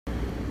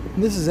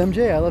This is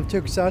MJ. I love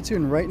Tokusatsu,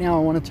 and right now I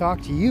want to talk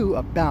to you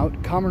about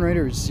Kamen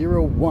Rider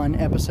Zero One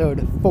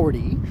Episode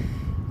 40,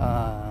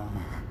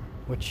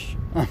 which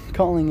I'm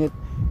calling it,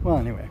 well,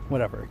 anyway,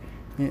 whatever.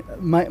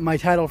 My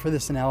title for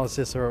this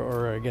analysis,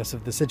 or I guess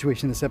of the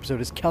situation in this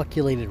episode, is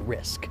Calculated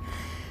Risk.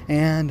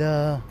 And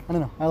I don't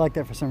know, I like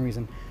that for some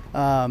reason.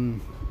 I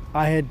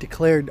had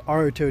declared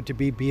Aruto to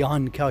be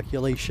beyond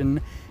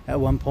calculation at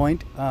one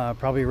point,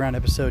 probably around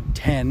episode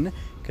 10,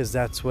 because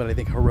that's what I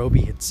think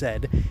Hirobi had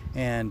said,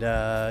 and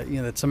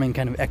that's something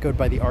kind of echoed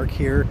by the arc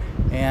here,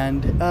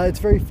 and it's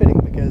very fitting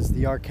because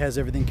the arc has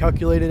everything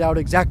calculated out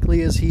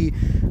exactly as he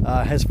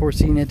has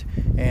foreseen it,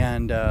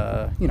 and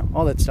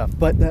all that stuff.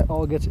 But that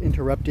all gets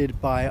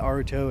interrupted by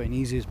Aruto and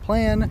Izu's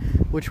plan,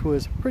 which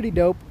was pretty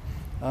dope.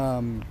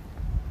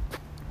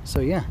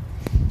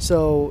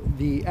 So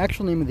the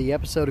actual name of the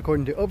episode,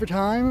 according to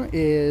Overtime,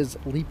 is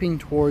Leaping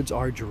Towards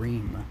Our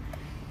Dream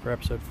for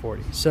episode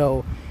 40.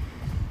 So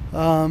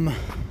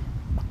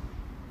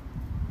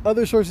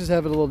other sources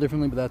have it a little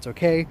differently, but that's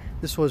okay.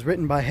 This was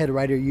written by head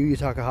writer Yuya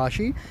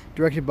Takahashi,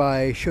 directed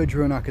by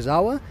Shojiro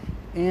Nakazawa,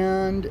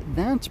 and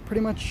that's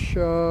pretty much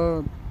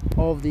all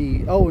of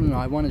the... Oh, no,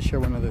 I want to share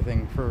one other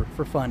thing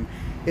for fun.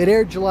 It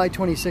aired July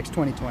 26,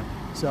 2020.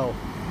 So,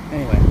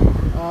 anyway,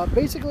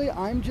 basically,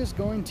 I'm just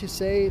going to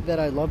say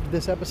that I loved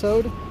this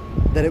episode,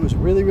 that it was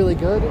really, really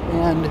good,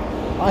 and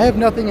I have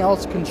nothing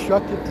else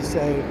constructive to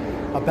say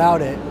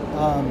about it,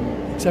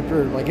 except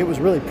for, like, it was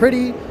really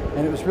pretty,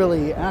 and it was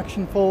really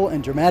actionful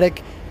and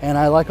dramatic, and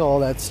I like all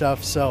that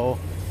stuff. So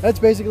that's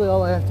basically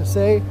all I have to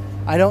say.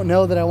 I don't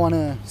know that I want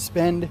to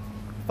spend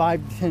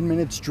 5 to 10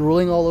 minutes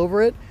drooling all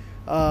over it.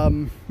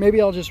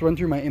 Maybe I'll just run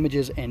through my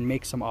images and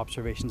make some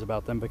observations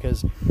about them,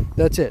 because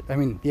that's it. I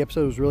mean, the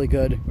episode was really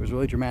good. It was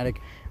really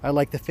dramatic. I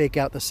like to fake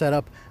out the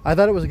setup. I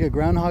thought it was like a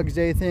Groundhog's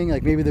Day thing.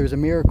 Like maybe there was a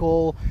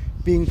miracle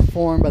being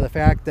performed by the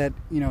fact that,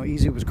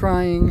 Izu was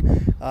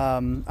crying.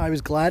 I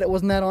was glad it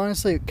wasn't that,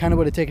 honestly. It kind of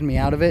would have taken me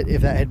out of it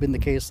if that had been the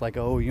case. Like,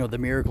 the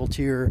miracle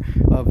tear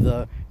of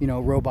the,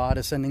 robot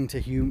ascending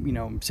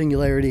to,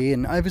 singularity.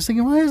 And I was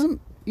thinking, why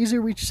hasn't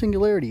Izu reached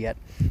singularity yet?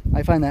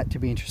 I find that to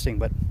be interesting,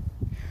 but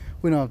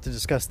we don't have to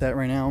discuss that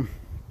right now.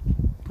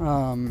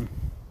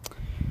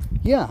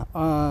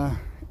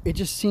 It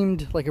just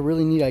seemed like a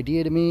really neat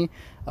idea to me.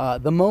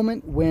 The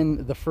moment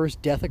when the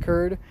first death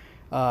occurred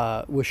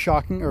was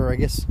shocking, or I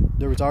guess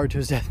there was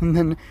Aruto's death, and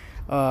then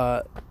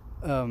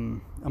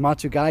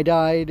Amatsugai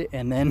died,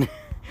 and then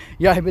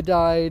Yaiba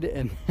died,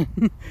 and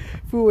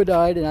Fuwa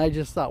died, and I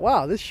just thought,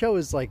 wow, this show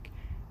is like,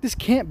 this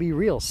can't be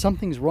real.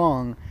 Something's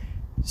wrong.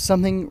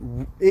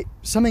 Something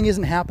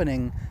isn't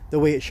happening the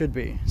way it should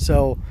be.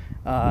 So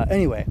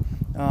anyway,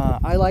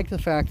 I like the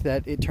fact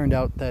that it turned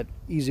out that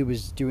Izu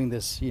was doing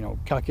this,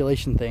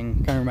 calculation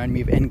thing. Kind of reminded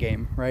me of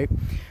Endgame, right?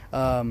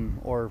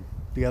 Or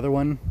the other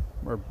one,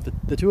 or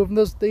the two of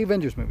them, the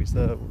Avengers movies,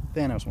 the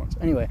Thanos ones.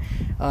 Anyway,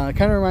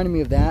 kind of reminded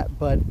me of that,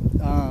 but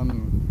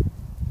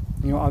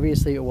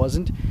obviously it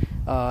wasn't.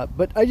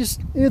 But I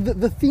just,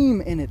 the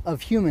theme in it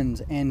of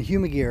humans and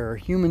Humagear,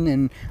 human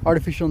and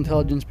artificial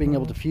intelligence being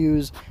able to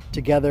fuse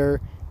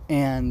together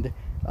and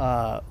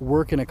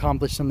work and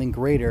accomplish something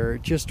greater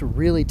just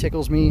really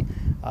tickles me.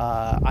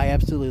 I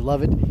absolutely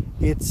love it.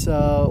 It's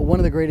one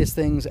of the greatest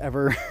things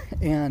ever.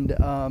 And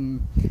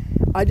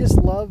I just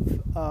love,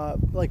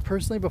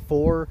 personally,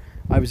 before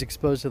I was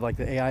exposed to like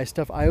the AI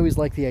stuff, I always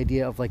liked the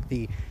idea of like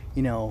the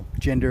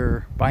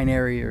gender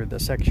binary, or the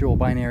sexual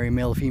binary,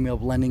 male-female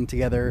blending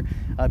together,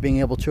 being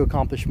able to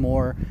accomplish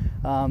more.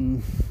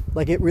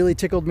 It really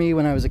tickled me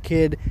when I was a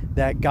kid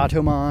that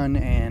Gatomon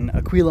and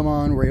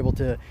Aquilamon were able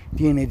to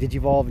DNA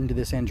digivolve into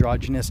this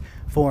androgynous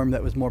form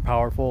that was more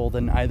powerful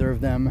than either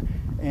of them.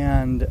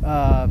 And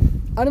I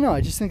don't know,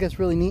 I just think that's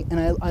really neat, and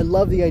I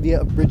love the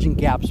idea of bridging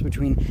gaps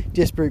between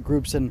disparate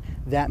groups and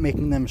that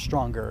making them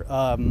stronger.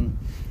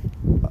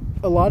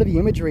 A lot of the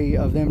imagery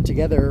of them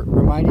together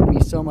reminded me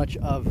so much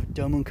of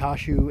Domon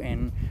Kashu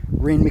and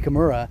Rin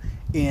Mikamura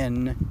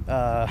in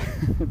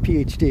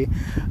PhD,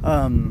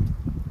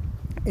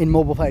 in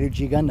Mobile Fighter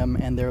G Gundam,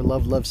 and their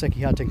Love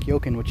Sekihata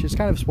Kyoken, which is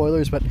kind of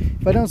spoilers, but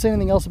if I don't say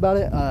anything else about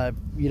it,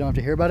 you don't have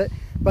to hear about it.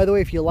 By the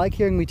way, if you like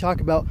hearing me talk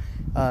about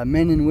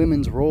men and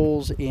women's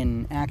roles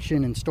in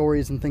action and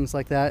stories and things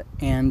like that,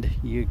 and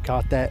you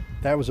caught that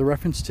was a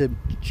reference to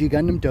G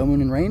Gundam, Domon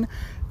and Rain,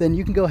 then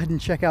you can go ahead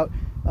and check out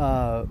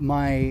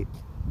my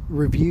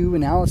review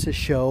analysis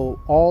show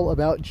all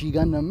about G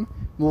Gundam,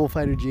 Mobile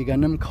Fighter G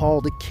Gundam,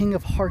 called King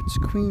of Hearts,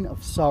 Queen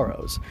of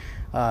Sorrows.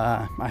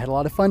 I had a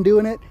lot of fun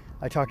doing it.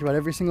 I talked about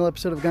every single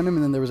episode of Gundam,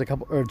 and then there was a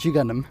couple, or G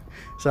Gundam,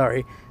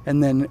 sorry,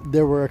 and then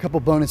there were a couple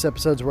bonus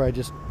episodes where I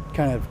just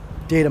kind of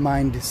data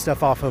mined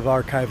stuff off of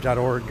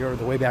archive.org or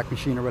the Wayback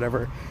Machine or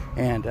whatever,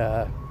 and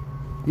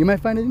you might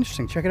find it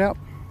interesting. Check it out.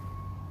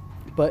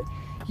 But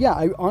yeah,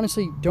 I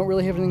honestly don't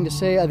really have anything to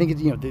say. I think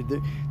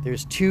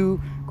there's 2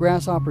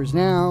 grasshoppers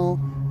now.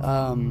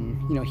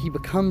 He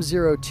becomes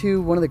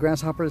 02. One of the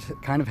grasshoppers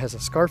kind of has a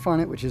scarf on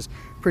it, which is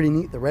pretty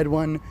neat. The red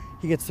one,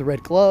 he gets the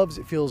red gloves.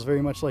 It feels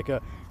very much like a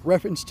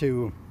reference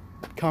to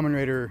Kamen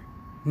Rider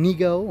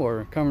Nigo,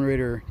 or Kamen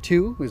Rider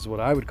 2 is what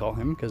I would call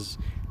him, because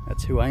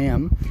that's who I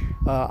am.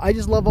 I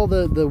just love all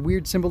the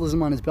weird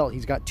symbolism on his belt.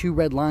 He's got 2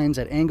 red lines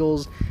at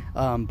angles,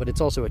 but it's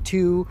also a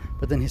 2,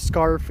 but then his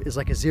scarf is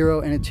like a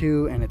 0 and a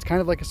 2, and it's kind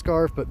of like a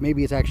scarf, but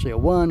maybe it's actually a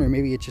 1, or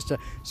maybe it's just a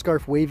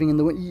scarf waving in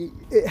the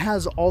wind. It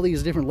has all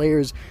these different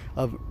layers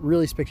of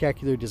really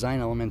spectacular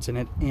design elements in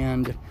it,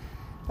 and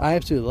I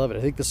absolutely love it.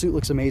 I think the suit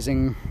looks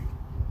amazing.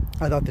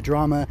 I thought the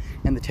drama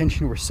and the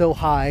tension were so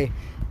high,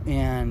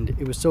 and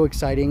it was so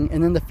exciting.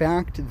 And then the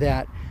fact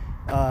that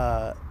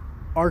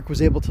Arc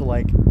was able to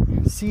like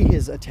see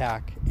his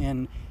attack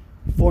and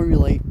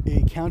formulate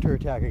a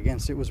counterattack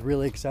against it was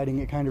really exciting.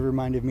 It kind of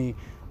reminded me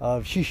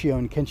of Shishio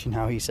and Kenshin,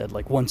 how he said,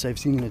 like, once I've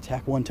seen an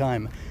attack one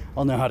time,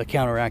 I'll know how to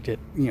counteract it,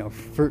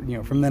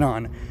 from then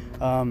on.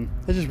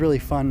 It's just really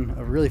fun,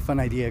 a really fun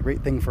idea, a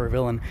great thing for a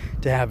villain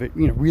to have it,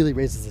 really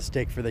raises the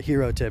stake for the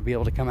hero to be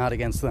able to come out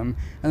against them.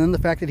 And then the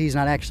fact that he's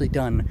not actually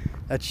done,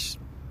 that's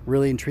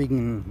really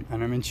intriguing,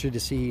 and I'm interested to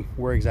see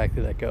where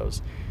exactly that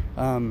goes.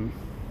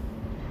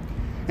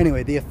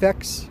 Anyway, the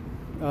effects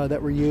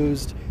that were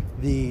used,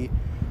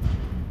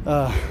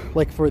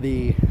 like for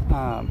the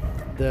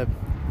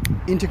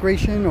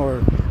integration,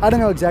 or I don't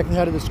know exactly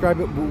how to describe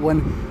it, but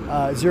when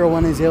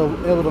 01 is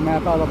able to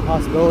map out all the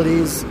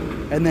possibilities,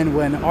 and then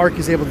when Arc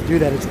is able to do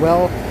that as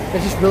well,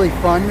 it's just really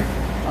fun.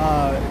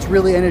 It's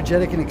really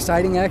energetic and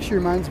exciting. It actually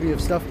reminds me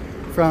of stuff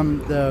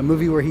from the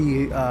movie where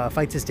he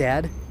fights his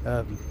dad,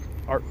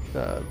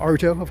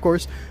 Aruto, of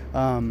course.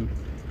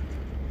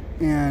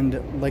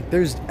 And like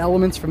there's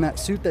elements from that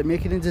suit that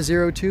make it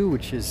into 02,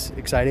 which is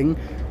exciting.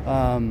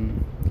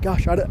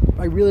 Gosh,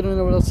 I really don't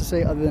know what else to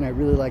say other than I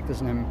really like this,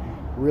 and I'm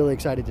really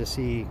excited to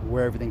see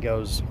where everything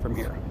goes from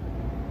here.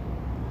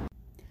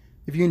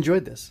 If you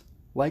enjoyed this,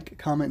 like,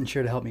 comment, and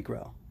share to help me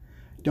grow.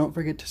 Don't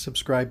forget to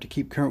subscribe to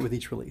keep current with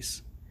each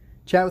release.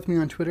 Chat with me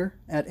on Twitter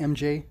at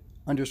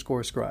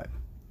MJ_scribe.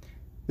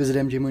 Visit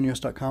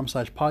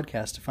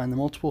mjmunoz.com/podcast to find the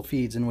multiple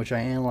feeds in which I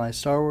analyze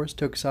Star Wars,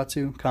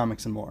 tokusatsu,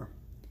 comics, and more.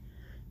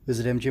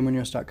 Visit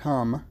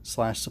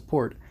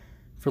mjmunoz.com/support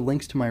for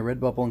links to my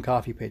Redbubble and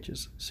Coffee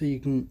pages, so you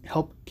can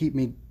help keep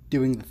me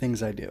doing the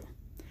things I do.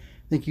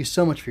 Thank you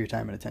so much for your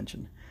time and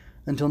attention.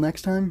 Until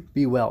next time,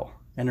 be well,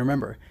 and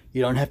remember,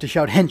 you don't have to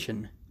shout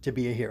henshin to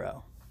be a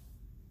hero.